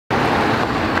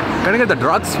Can I get the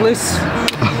drugs, please?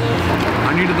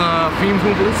 I needed the fumes,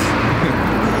 please.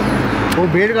 वो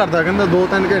wait करता है कहंदा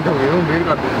 2-3 घंटे हो गए वो वेट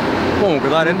करता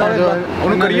भौंकदा रहंदा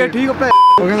ਉਹਨੂੰ ਕਰੀਏ ਠੀਕ ਆ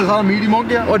ਉਹ ਕਹਿੰਦਾ ਸਾਰਾ ਮੀਟ ਹੀ ਮੁੱਕ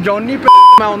ਗਿਆ ਉਹ ਜੌਨੀ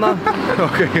ਮੈਂ ਆਉਣਾ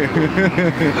okay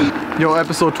Yo,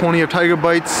 episode 20 of Tiger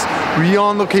Bites. We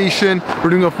on location.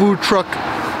 We're doing a food truck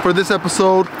for this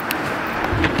episode.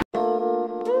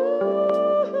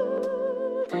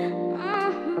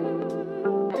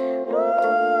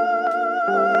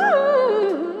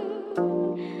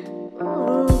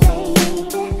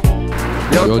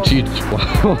 Yo, Cheech,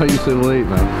 why you so late,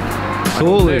 man?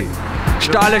 So late.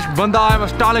 Stylish banda, I'm a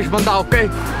stylish banda, okay?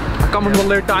 I come in the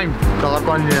late time.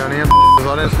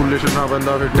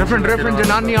 Different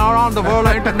Janani around the world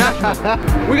are international.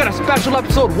 We got a special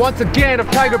episode once again of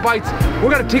Tiger Bites. We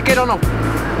got a ticket on a...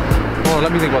 Oh,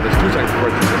 let me think about this. 2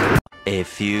 seconds. A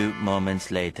few moments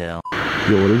later.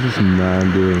 Yo, what is this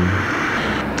man doing?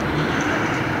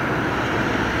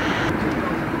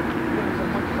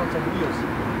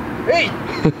 Hey!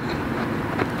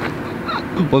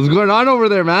 What's going on over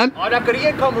there, man?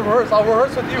 Come rehearse. I'll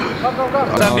rehearse with you. Come.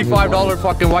 $75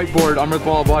 fucking whiteboard. Amrit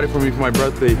Thind bought it for me for my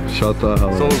birthday. Shut the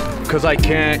hell up. So, cause I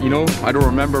can't, you know, I don't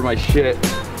remember my shit.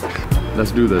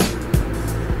 Let's do this.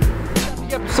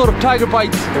 The episode of Tiger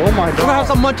Bites. Oh my god. We're gonna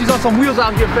have some munchies on some wheels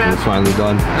out here, fam. It's finally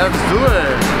done. Let's do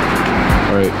it.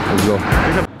 Alright, let's go.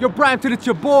 Yo, Brampton, it's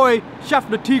your boy, Chef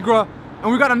Le Tigre,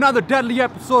 and we got another deadly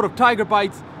episode of Tiger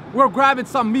Bites. We're grabbing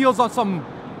some meals on some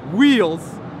wheels.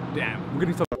 Damn, we're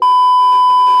getting some.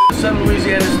 Southern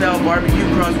Louisiana style barbecue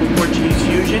crossed with Portuguese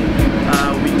fusion.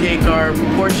 We take our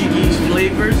Portuguese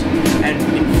flavors and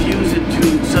infuse it to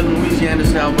Southern Louisiana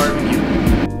style barbecue.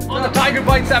 On the Tiger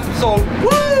Bites episode.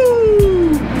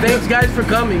 Woo! Thanks guys for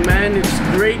coming, man. It's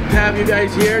great to have you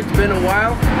guys here. It's been a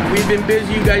while. We've been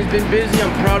busy, you guys been busy.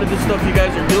 I'm proud of the stuff you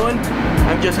guys are doing.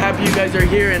 I'm just happy you guys are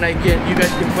here and you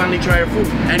guys can finally try our food.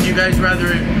 And you guys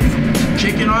rather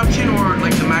chicken option or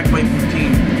like the Mac Bite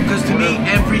team? Because to me,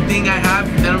 everything I have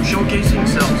that I'm showcasing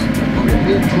sells. Okay,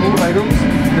 we have 2 items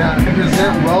that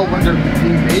present well when they're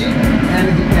being made and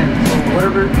at the end. So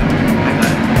whatever. I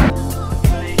got it.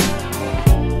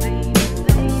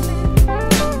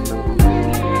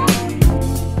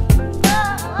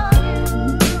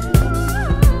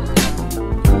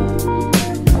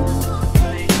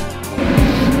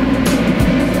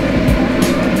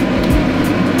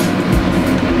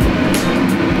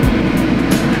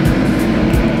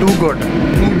 Too good.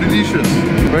 Too delicious.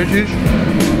 Right, Cheech?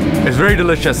 It's very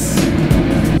delicious.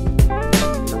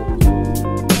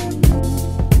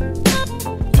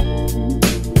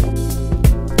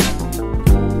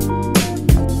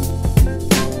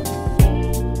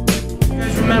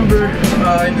 Remember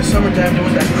in the summertime there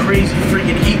was that crazy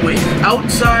freaking heat wave.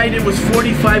 Outside it was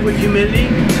 45 with humidity.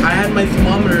 I had my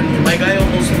thermometer and my guy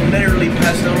almost literally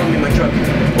passed out on me in my truck.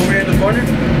 Over here in the corner,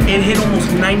 it hit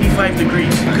almost 95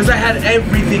 degrees. Because I had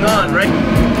everything on, right?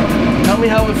 Tell me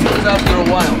how it feels after a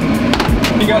while.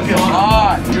 You guys feel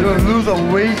hot. You're gonna lose a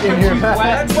weight in here.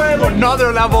 That's why I like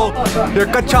Another level. Your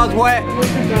kacha's wet.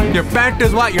 Your pant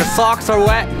is wet. Your socks are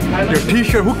wet. Your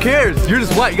t-shirt, who cares? You're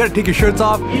just wet. You gotta take your shirts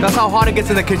off. That's how hot it gets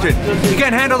in the kitchen. You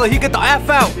can't handle the heat, get the F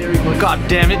out. God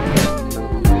damn it.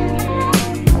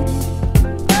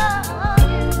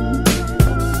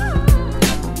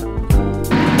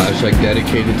 Hashtag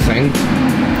dedicated thing.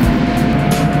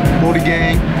 Booty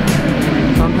gang.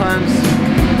 Sometimes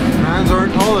mans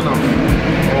aren't tall enough.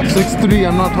 6'3",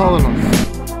 I'm not tall enough.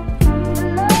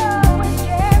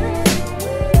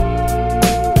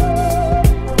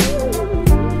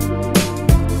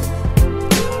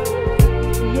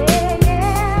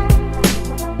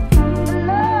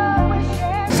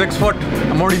 Six foot,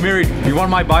 I'm already married. You want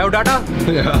my bio data?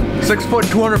 Yeah. 6 foot,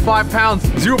 205 pounds,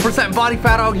 0% body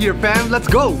fat out here, fam. Let's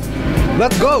go.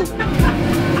 Let's go.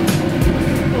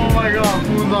 Oh my god,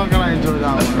 who's not gonna enjoy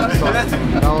that one? That sucks.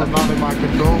 That was not in my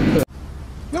control.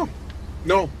 No.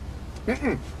 No.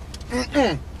 Mm-mm.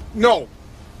 Mm-mm. No.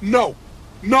 No.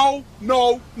 No.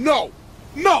 No. No.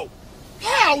 No.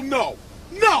 Hell no.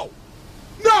 No.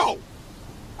 No.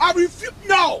 I refuse.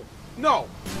 No. No.